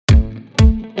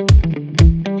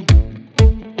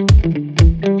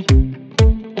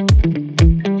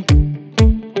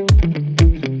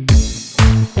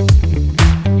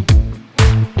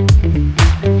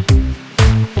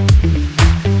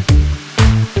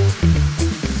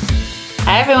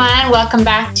Hi, everyone. Welcome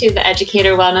back to the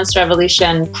Educator Wellness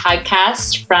Revolution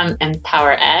podcast from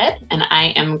Empower Ed. And I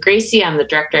am Gracie. I'm the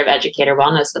Director of Educator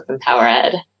Wellness with Empower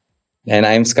Ed. And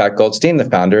I'm Scott Goldstein, the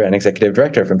founder and executive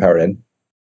director of Empower Ed.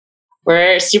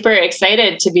 We're super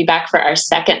excited to be back for our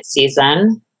second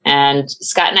season. And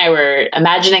Scott and I were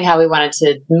imagining how we wanted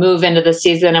to move into the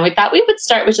season. And we thought we would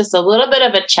start with just a little bit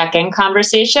of a check-in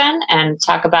conversation and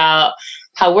talk about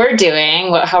how we're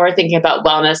doing, how we're thinking about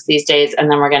wellness these days. And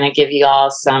then we're going to give you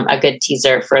all a good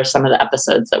teaser for some of the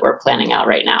episodes that we're planning out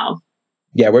right now.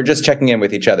 Yeah, we're just checking in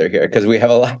with each other here because we have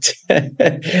a lot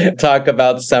to talk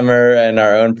about summer and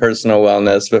our own personal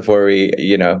wellness before we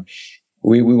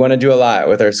want to do a lot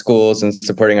with our schools and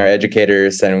supporting our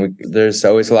educators. And there's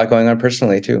always a lot going on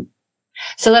personally too.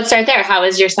 So let's start there. How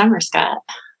was your summer, Scott?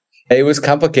 It was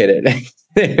complicated.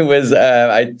 It was,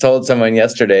 I told someone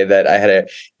yesterday that I had a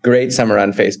great summer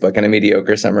on Facebook and a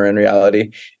mediocre summer in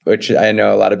reality, which I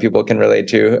know a lot of people can relate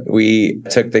to. We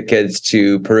took the kids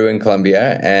to Peru and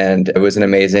Colombia, and it was an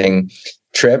amazing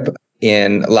trip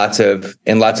in lots of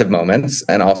moments.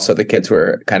 And also the kids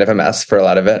were kind of a mess for a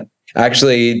lot of it.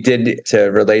 Actually to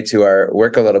relate to our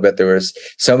work a little bit, there was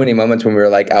so many moments when we were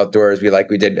like outdoors.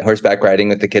 We did horseback riding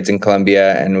with the kids in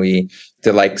Colombia, and we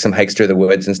did like some hikes through the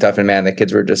woods and stuff. And man, the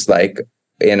kids were just like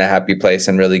in a happy place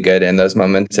and really good in those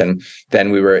moments. And then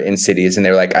we were in cities and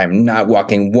they were like, I'm not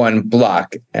walking one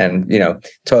block, and,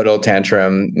 total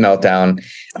tantrum meltdown.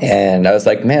 And I was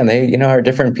like, man, they, are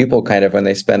different people kind of when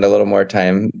they spend a little more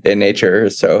time in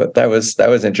nature. So that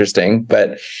was interesting,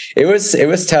 but it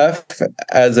was tough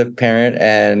as a parent.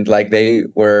 And like they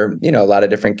were, a lot of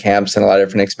different camps and a lot of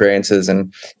different experiences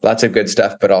and lots of good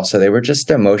stuff, but also they were just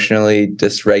emotionally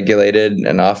dysregulated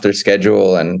and off their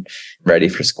schedule and ready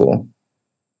for school.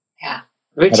 Yeah.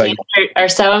 Routines are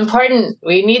so important.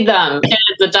 We need them.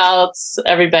 Kids, adults,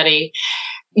 everybody.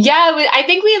 Yeah, I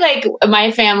think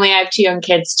my family, I have two young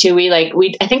kids too.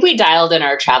 I think we dialed in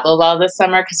our travel well this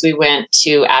summer because we went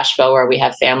to Asheville where we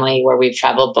have family where we've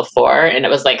traveled before. And it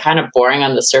was like kind of boring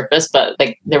on the surface, but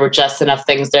like there were just enough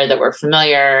things there that were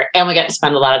familiar. And we got to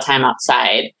spend a lot of time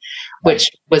outside, which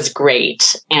was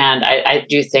great. And I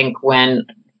do think when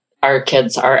our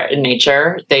kids are in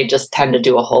nature, they just tend to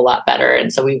do a whole lot better.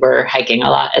 And so we were hiking a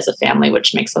lot as a family,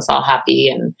 which makes us all happy.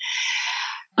 And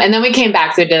then we came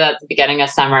back. So we did that at the beginning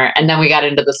of summer. And then we got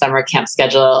into the summer camp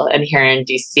schedule. And here in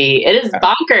DC, it is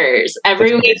bonkers.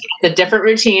 Every week, it's a different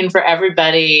routine for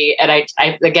everybody. And I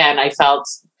felt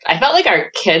like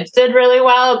our kids did really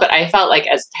well, but I felt like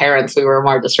as parents, we were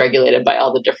more dysregulated by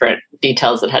all the different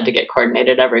details that had to get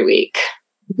coordinated every week.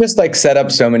 Just like set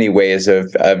up so many ways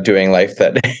of doing life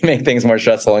that make things more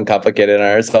stressful and complicated on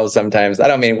ourselves sometimes. I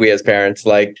don't mean we as parents,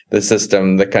 like the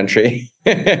system, the country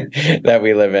that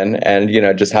we live in. And,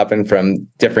 just hopping from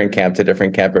different camp to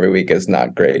different camp every week is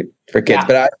not great for kids.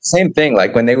 Yeah. But same thing,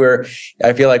 like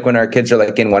I feel like when our kids are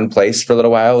like in one place for a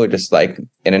little while, we're just like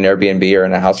in an Airbnb or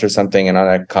in a house or something and on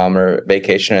a calmer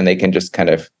vacation, and they can just kind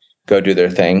of go do their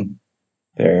thing.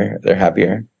 They're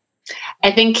happier.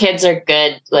 I think kids are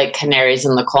good, like canaries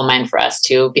in the coal mine for us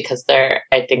too, because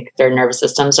I think their nervous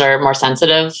systems are more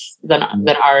sensitive than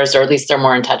ours, or at least they're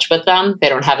more in touch with them. They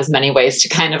don't have as many ways to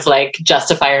kind of like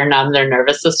justify or numb their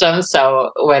nervous system.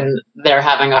 So when they're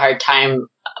having a hard time,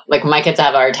 like my kids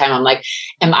have a hard time, I'm like,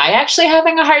 am I actually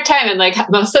having a hard time? And like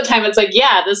most of the time it's like,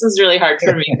 yeah, this is really hard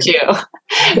for me too.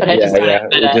 But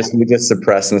we just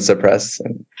suppress.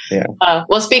 And, yeah.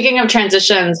 Well, speaking of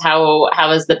transitions,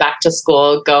 how is the back to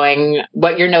school going?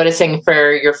 What you're noticing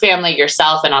for your family,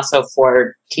 yourself, and also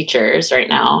for teachers right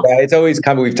now? Yeah, it's always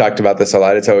we've talked about this a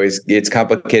lot. It's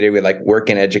complicated with like work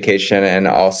in education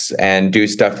and do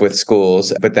stuff with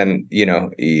schools. But then,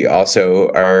 you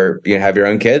also have your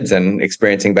own kids and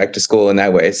experiencing back to school in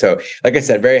that way. So like I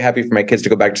said, very happy for my kids to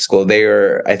go back to school. They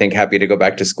were, I think, happy to go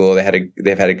back to school.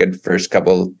 They've had a good first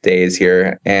couple days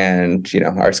here, and,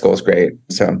 our school's great.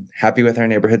 So I'm happy with our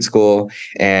neighborhood school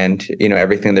and,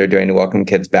 everything they're doing to welcome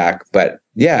kids back. But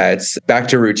yeah, it's back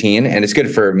to routine, and it's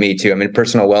good for me too. I mean,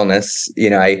 personal wellness,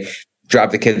 I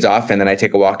drop the kids off and then I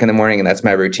take a walk in the morning, and that's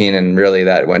my routine. And really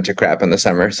that went to crap in the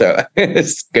summer. So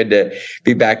it's good to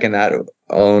be back in that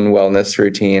own wellness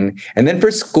routine. And then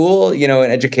for school, in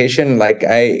education, like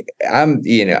I'm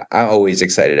always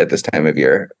excited at this time of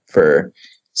year for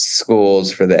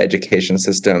schools, for the education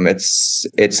system.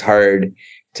 It's hard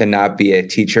to not be a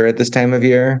teacher at this time of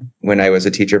year when I was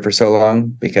a teacher for so long,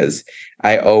 because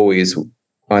I always,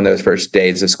 on those first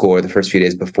days of school or the first few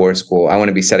days before school, I want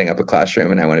to be setting up a classroom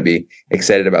and I want to be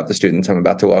excited about the students I'm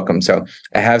about to welcome. So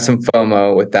I have some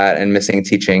FOMO with that and missing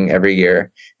teaching every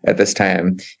year at this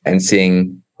time and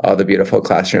seeing all the beautiful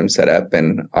classrooms set up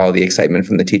and all the excitement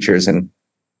from the teachers. And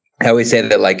I always say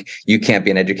that like you can't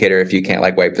be an educator if you can't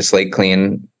like wipe the slate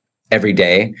clean every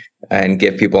day and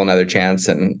give people another chance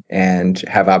and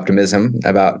have optimism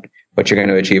about what you're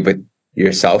going to achieve with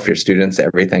yourself, your students,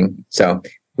 everything. So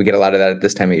we get a lot of that at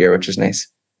this time of year, which is nice.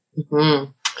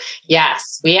 Mm-hmm.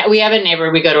 Yes, we have a neighbor.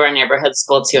 We go to our neighborhood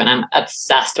school too, and I'm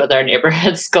obsessed with our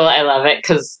neighborhood school. I love it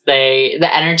because the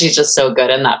energy is just so good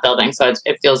in that building. So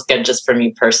it feels good just for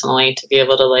me personally to be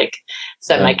able to like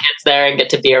send my kids there and get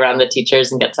to be around the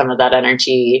teachers and get some of that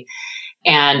energy.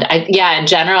 And in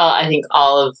general, I think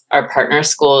all of our partner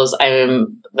schools,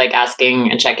 I'm like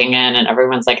asking and checking in, and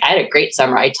everyone's like, I had a great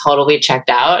summer. I totally checked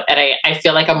out. And I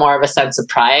feel like I'm more of a sense of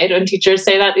pride when teachers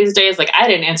say that these days. Like, I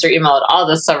didn't answer email at all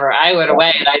this summer. I went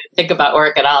away and I didn't think about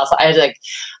work at all. So I like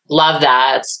love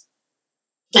that.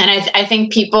 And I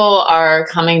think people are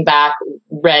coming back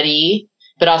ready,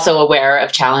 but also aware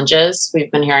of challenges.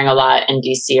 We've been hearing a lot in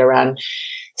DC around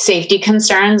safety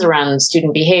concerns around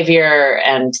student behavior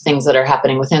and things that are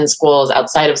happening within schools,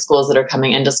 outside of schools that are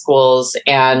coming into schools,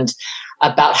 and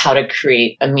about how to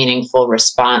create a meaningful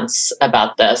response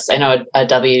about this. I know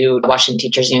a Washington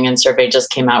Teachers Union survey just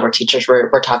came out where teachers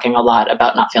were talking a lot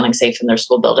about not feeling safe in their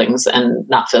school buildings and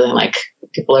not feeling like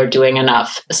people are doing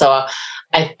enough. So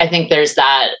I think there's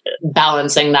that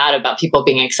balancing that about people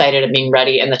being excited and being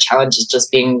ready, and the challenge is just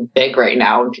being big right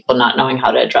now and people not knowing how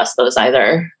to address those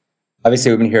either.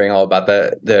 Obviously, we've been hearing all about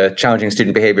the challenging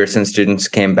student behavior since students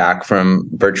came back from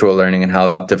virtual learning and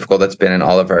how difficult that's been in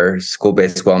all of our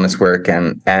school-based wellness work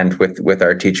and with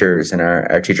our teachers and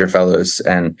our teacher fellows.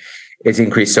 And it's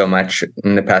increased so much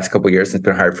in the past couple of years. It's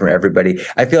been hard for everybody.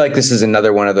 I feel like this is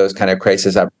another one of those kind of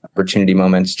crisis opportunity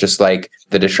moments, just like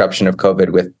the disruption of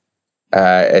COVID with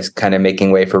as kind of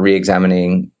making way for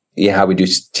re-examining how we do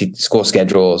school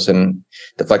schedules and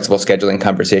the flexible scheduling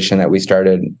conversation that we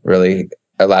started really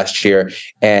last year.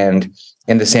 And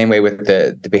in the same way with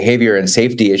the behavior and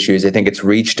safety issues, I think it's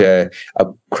reached a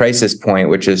crisis point,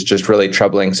 which is just really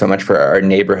troubling so much for our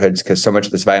neighborhoods, because so much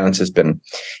of this violence has been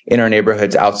in our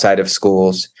neighborhoods outside of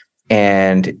schools,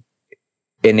 and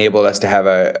enabled us to have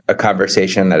a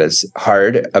conversation that is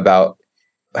hard about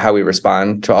how we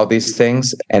respond to all these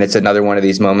things. And it's another one of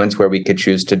these moments where we could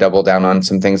choose to double down on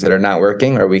some things that are not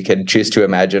working, or we could choose to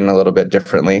imagine a little bit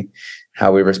differently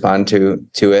how we respond to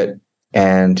it.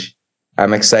 And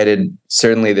I'm excited,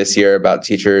 certainly this year, about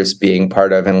teachers being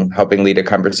part of and helping lead a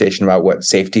conversation about what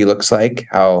safety looks like,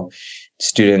 how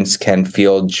students can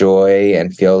feel joy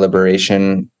and feel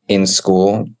liberation in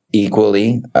school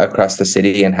equally across the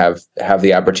city, and have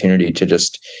the opportunity to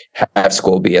just have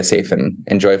school be a safe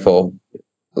and joyful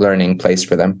learning place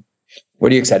for them.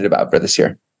 What are you excited about for this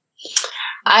year?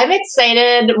 I'm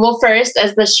excited. Well, first,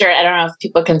 as the shirt, I don't know if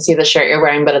people can see the shirt you're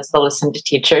wearing, but it's the Listen to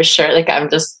Teachers shirt. Like, I'm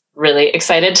just really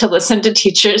excited to listen to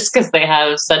teachers because they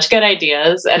have such good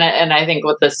ideas. And I think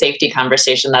with the safety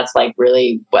conversation, that's like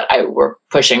really what we're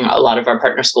pushing a lot of our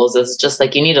partner schools is just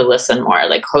like, you need to listen more,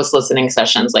 like host listening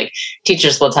sessions. Like,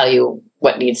 teachers will tell you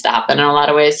what needs to happen in a lot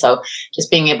of ways. So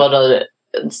just being able to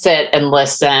sit and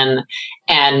listen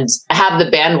and have the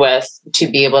bandwidth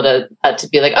to be able to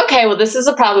be like, okay, well, this is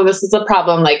a problem. This is a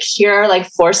problem. Like, here are like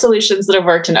 4 solutions that have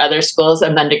worked in other schools,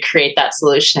 and then to create that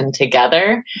solution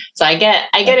together. So I get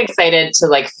excited to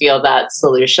like feel that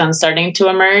solution starting to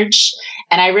emerge.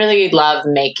 And I really love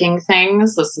making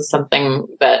things. This is something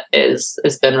that has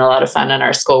been a lot of fun in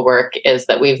our school work, is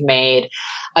that we've made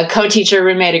a co-teacher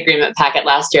roommate agreement packet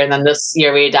last year. And then this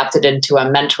year we adapted into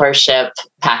a mentorship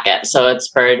packet. So it's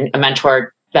for a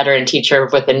mentor veteran teacher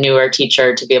with a newer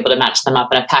teacher to be able to match them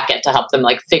up in a packet to help them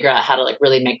like figure out how to like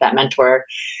really make that mentor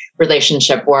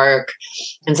relationship work.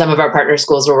 And some of our partner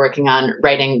schools were working on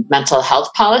writing mental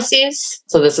health policies.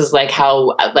 So this is like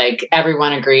how like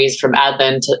everyone agrees, from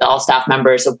admin to all staff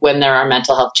members, of when there are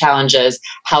mental health challenges,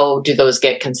 how do those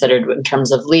get considered in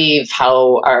terms of leave?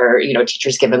 How are,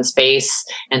 teachers given space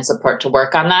and support to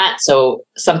work on that? So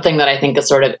something that I think is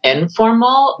sort of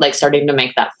informal, like starting to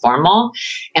make that formal,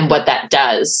 and what that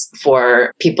does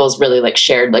for people's really like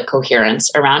shared like coherence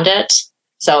around it.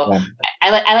 So yeah.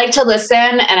 I like to listen,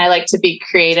 and I like to be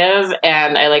creative,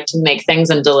 and I like to make things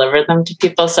and deliver them to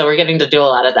people. So we're getting to do a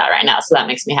lot of that right now. So that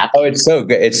makes me happy. Oh, it's so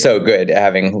good. It's so good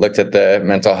having looked at the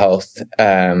mental health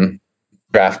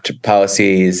draft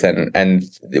policies and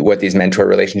what these mentor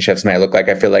relationships might look like.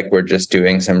 I feel like we're just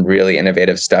doing some really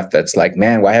innovative stuff that's like,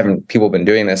 man, why haven't people been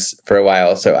doing this for a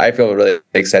while? So I feel really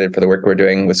excited for the work we're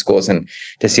doing with schools and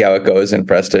to see how it goes, and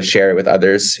for us to share it with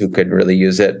others who could really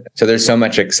use it. So there's so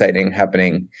much exciting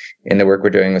happening in the work we're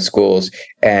doing with schools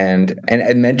and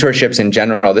mentorships in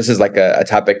general. This is like a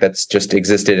topic that's just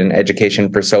existed in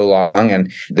education for so long.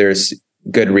 And there's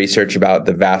good research about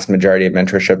the vast majority of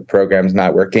mentorship programs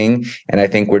not working. And I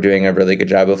think we're doing a really good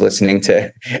job of listening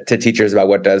to teachers about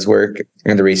what does work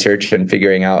in the research and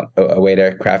figuring out a way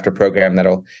to craft a program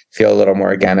that'll feel a little more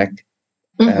organic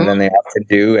than they often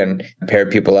do, and pair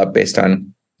people up based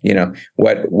on,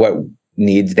 what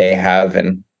needs they have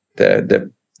and the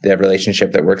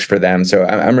relationship that works for them. So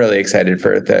I'm really excited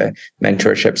for the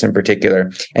mentorships in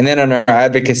particular. And then on our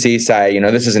advocacy side,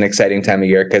 this is an exciting time of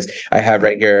year because I have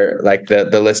right here like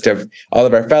the list of all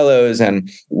of our fellows and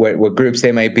what groups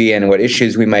they might be in and what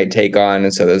issues we might take on.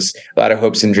 And so there's a lot of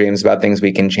hopes and dreams about things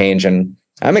we can change. And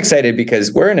I'm excited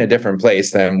because we're in a different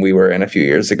place than we were in a few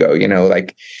years ago.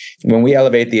 Like when we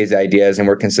elevate these ideas and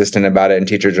we're consistent about it and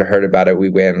teachers are heard about it, we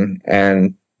win.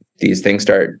 And these things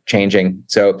start changing.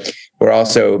 So we're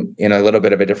also in a little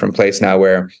bit of a different place now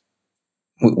where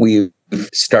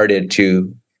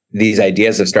these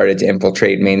ideas have started to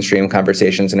infiltrate mainstream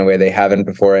conversations in a way they haven't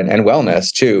before, and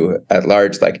wellness too at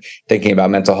large, like thinking about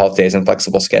mental health days and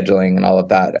flexible scheduling and all of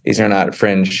that. These are not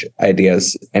fringe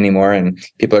ideas anymore, and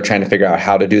people are trying to figure out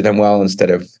how to do them well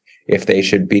instead of if they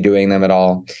should be doing them at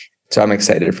all. So I'm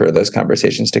excited for those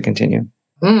conversations to continue.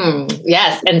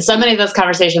 Yes. And so many of those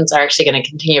conversations are actually going to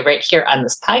continue right here on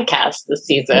this podcast this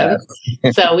season.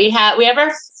 Yeah. So we have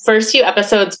our first few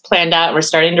episodes planned out. We're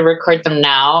starting to record them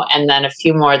now, and then a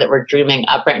few more that we're dreaming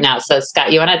up right now. So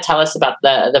Scott, you want to tell us about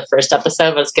the first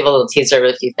episode? Let's give a little teaser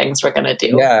of a few things we're going to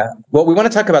do. Yeah. Well, we want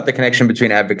to talk about the connection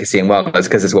between advocacy and wellness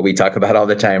because it's what we talk about all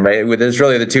the time, right? There's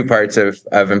really the two parts of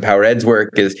Empower Ed's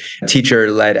work is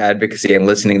teacher-led advocacy and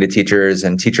listening to teachers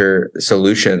and teacher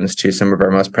solutions to some of our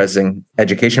most pressing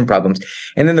education problems.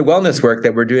 And then the wellness work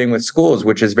that we're doing with schools,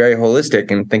 which is very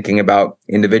holistic and thinking about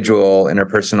individual,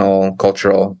 interpersonal,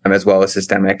 cultural, as well as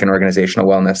systemic and organizational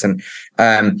wellness.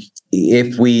 And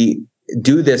if we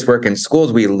do this work in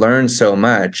schools, we learn so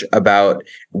much about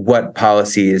what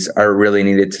policies are really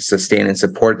needed to sustain and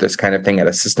support this kind of thing at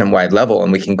a system-wide level,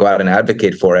 and we can go out and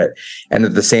advocate for it. And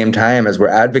at the same time, as we're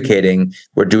advocating,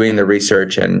 we're doing the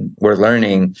research and we're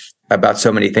learning about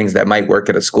so many things that might work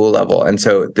at a school level. And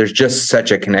so there's just such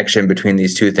a connection between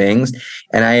these two things.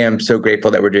 And I am so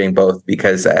grateful that we're doing both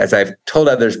because as I've told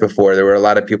others before, there were a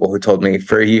lot of people who told me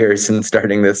for years in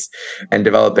starting this and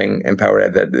developing Empower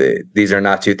Ed that these are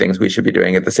not two things we should be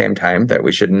doing at the same time, that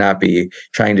we should not be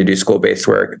trying to do school-based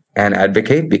work and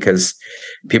advocate because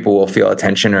people will feel a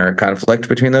tension or a conflict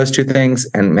between those two things.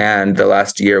 And man, the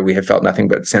last year we have felt nothing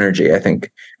but synergy, I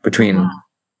think, between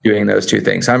doing those two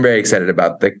things. So I'm very excited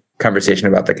about the conversation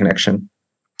about the connection.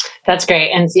 That's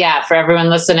great. And yeah, for everyone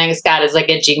listening, Scott is like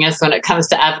a genius when it comes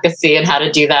to advocacy and how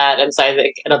to do that. And so I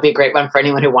think it'll be a great one for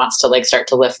anyone who wants to like start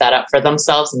to lift that up for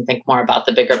themselves and think more about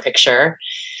the bigger picture.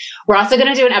 We're also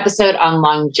going to do an episode on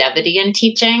longevity in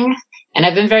teaching. And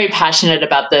I've been very passionate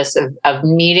about this, of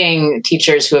meeting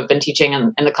teachers who have been teaching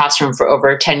in the classroom for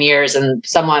over 10 years and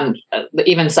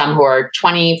even some who are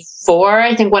 24.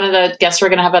 I think one of the guests we're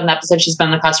going to have on the episode, she's been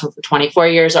in the classroom for 24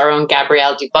 years. Our own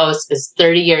Gabrielle Dubose is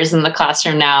 30 years in the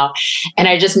classroom now. And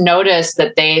I just noticed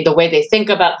that the way they think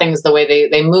about things, the way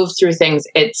they move through things,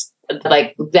 it's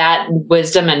like that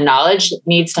wisdom and knowledge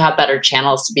needs to have better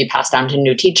channels to be passed down to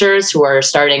new teachers who are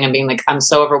starting and being like, I'm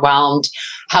so overwhelmed.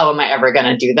 How am I ever going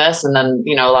to do this? And then,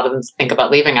 a lot of them think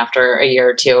about leaving after a year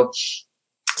or two.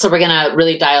 So we're going to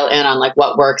really dial in on like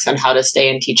what works and how to stay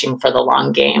in teaching for the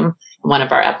long game in one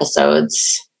of our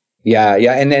episodes. Yeah.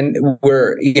 And then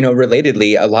we're,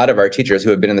 relatedly, a lot of our teachers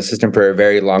who have been in the system for a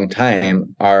very long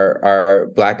time are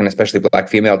Black and especially Black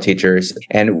female teachers.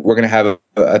 And we're going to have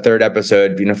a third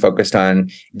episode, focused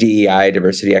on DEI,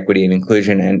 diversity, equity, and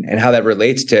inclusion, and how that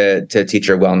relates to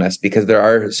teacher wellness, because there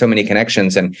are so many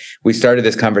connections. And we started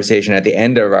this conversation at the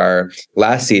end of our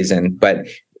last season, but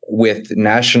with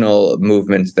national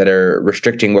movements that are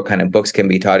restricting what kind of books can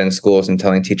be taught in schools and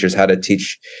telling teachers how to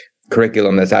teach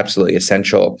curriculum that's absolutely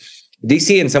essential.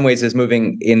 DC in some ways is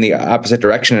moving in the opposite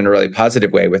direction in a really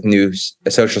positive way with new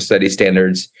social studies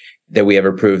standards that we have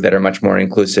approved that are much more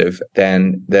inclusive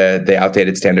than the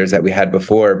outdated standards that we had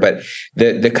before. But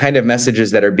the kind of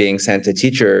messages that are being sent to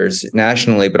teachers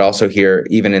nationally, but also here,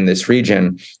 even in this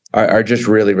region, are just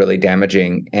really, really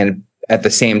damaging. And at the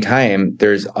same time,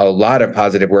 there's a lot of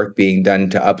positive work being done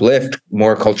to uplift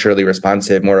more culturally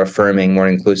responsive, more affirming, more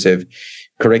inclusive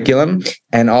curriculum,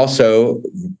 and also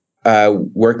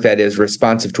work that is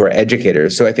responsive to our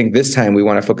educators. So I think this time we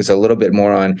want to focus a little bit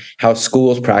more on how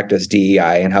schools practice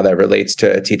DEI and how that relates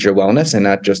to teacher wellness, and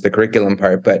not just the curriculum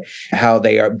part, but how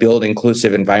they build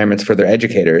inclusive environments for their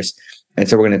educators. And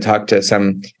so we're going to talk to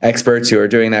some experts who are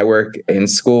doing that work in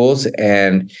schools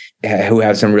and who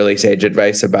have some really sage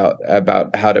advice about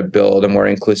how to build a more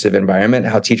inclusive environment,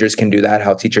 how teachers can do that,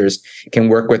 how teachers can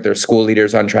work with their school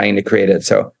leaders on trying to create it.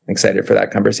 So I'm excited for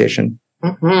that conversation.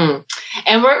 Mm-hmm.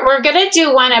 And we're going to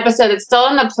do one episode. It's still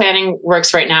in the planning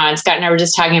works right now. And Scott and I were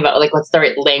just talking about like what's the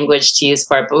right language to use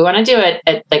for it. But we want to do a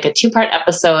 2-part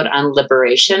episode on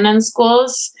liberation in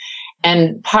schools.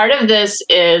 And part of this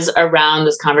is around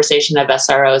this conversation of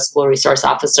SROs, school resource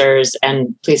officers,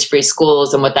 and police-free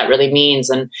schools and what that really means.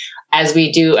 And as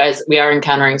we are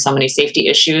encountering so many safety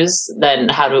issues, then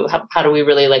how do we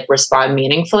really like respond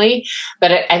meaningfully?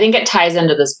 But I think it ties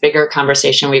into this bigger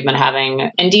conversation we've been having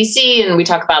in DC, and we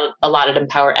talk about a lot at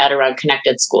Empower Ed around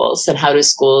connected schools and how do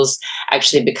schools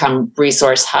actually become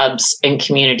resource hubs in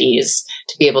communities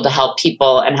to be able to help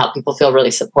people and help people feel really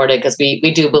supported, because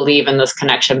we do believe in this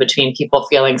connection between people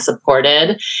feeling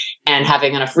supported and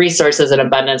having enough resources and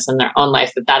abundance in their own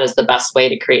life, that is the best way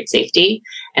to create safety.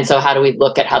 And so how do we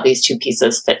look at how these two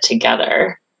pieces fit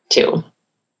together too?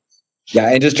 Yeah.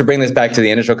 And just to bring this back to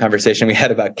the initial conversation we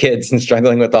had about kids and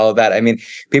struggling with all of that. I mean,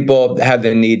 people have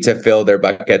the need to fill their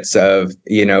buckets of,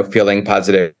 feeling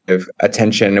positive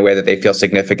attention in a way that they feel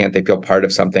significant. They feel part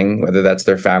of something, whether that's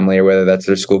their family or whether that's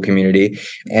their school community.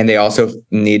 And they also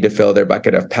need to fill their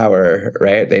bucket of power,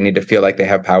 right? They need to feel like they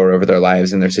have power over their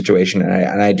lives and their situation.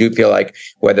 And I do feel like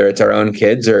whether it's our own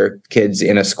kids or kids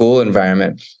in a school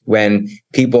environment, when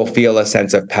people feel a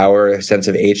sense of power, a sense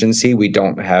of agency, we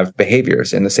don't have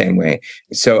behaviors in the same way.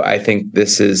 So I think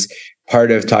this is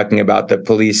part of talking about the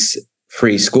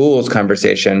police-free schools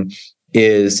conversation.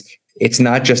 Is it's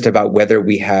not just about whether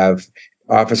we have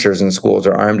officers in schools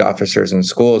or armed officers in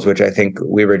schools, which I think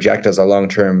we reject as a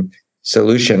long-term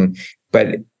solution,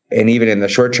 and even in the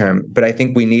short term. But I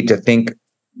think we need to think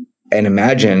and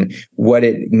imagine what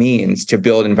it means to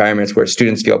build environments where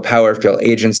students feel power, feel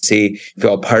agency,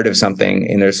 feel part of something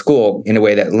in their school in a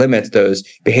way that limits those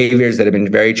behaviors that have been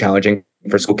very challenging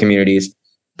for school communities,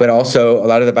 but also a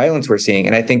lot of the violence we're seeing.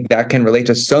 And I think that can relate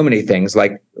to so many things,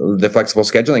 like the flexible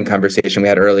scheduling conversation we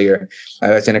had earlier. I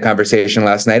was in a conversation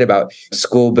last night about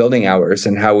school building hours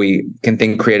and how we can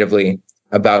think creatively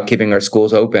about keeping our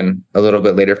schools open a little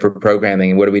bit later for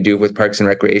programming. What do we do with parks and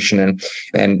recreation,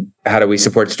 and how do we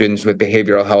support students with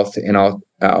behavioral health in all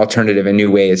alternative and new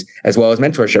ways, as well as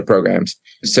mentorship programs.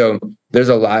 So there's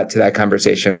a lot to that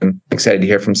conversation. I'm excited to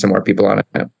hear from some more people on it.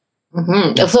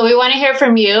 Mm-hmm. So we want to hear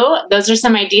from you. Those are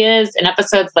some ideas and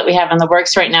episodes that we have in the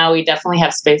works right now. We definitely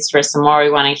have space for some more.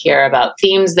 We want to hear about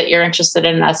themes that you're interested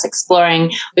in us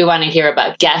exploring. We want to hear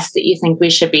about guests that you think we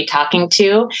should be talking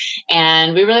to.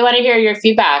 And we really want to hear your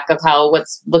feedback of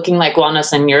what's looking like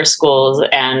wellness in your schools.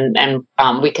 And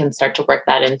we can start to work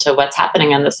that into what's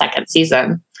happening in the second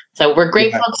season. So we're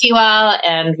grateful to you all,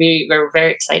 and we're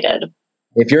very excited.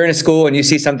 If you're in a school and you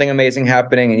see something amazing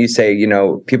happening and you say,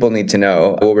 people need to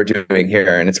know what we're doing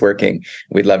here and it's working,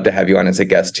 we'd love to have you on as a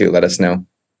guest too. Let us know.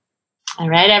 All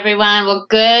right, everyone. Well,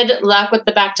 good luck with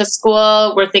the back to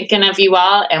school. We're thinking of you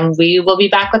all, and we will be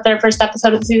back with our first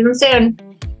episode of the season soon.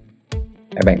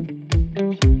 Bye-bye.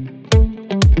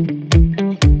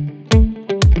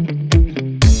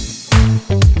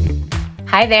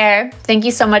 Hi there. Thank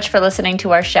you so much for listening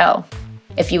to our show.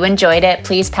 If you enjoyed it,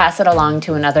 please pass it along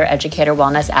to another educator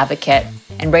wellness advocate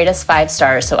and rate us 5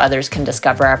 stars so others can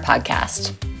discover our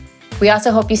podcast. We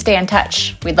also hope you stay in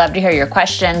touch. We'd love to hear your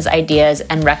questions, ideas,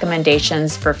 and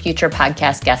recommendations for future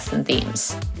podcast guests and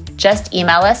themes. Just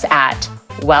email us at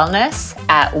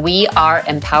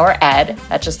wellness@weareempowered.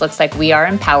 That just looks like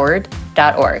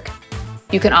weareempowered.org.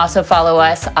 You can also follow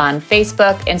us on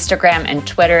Facebook, Instagram, and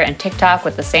Twitter and TikTok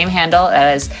with the same handle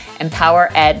as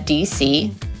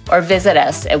EmpowerEdDC. Or visit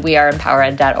us at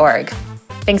weareempowered.org.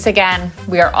 Thanks again.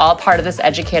 We are all part of this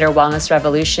educator wellness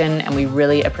revolution, and we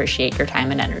really appreciate your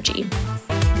time and energy.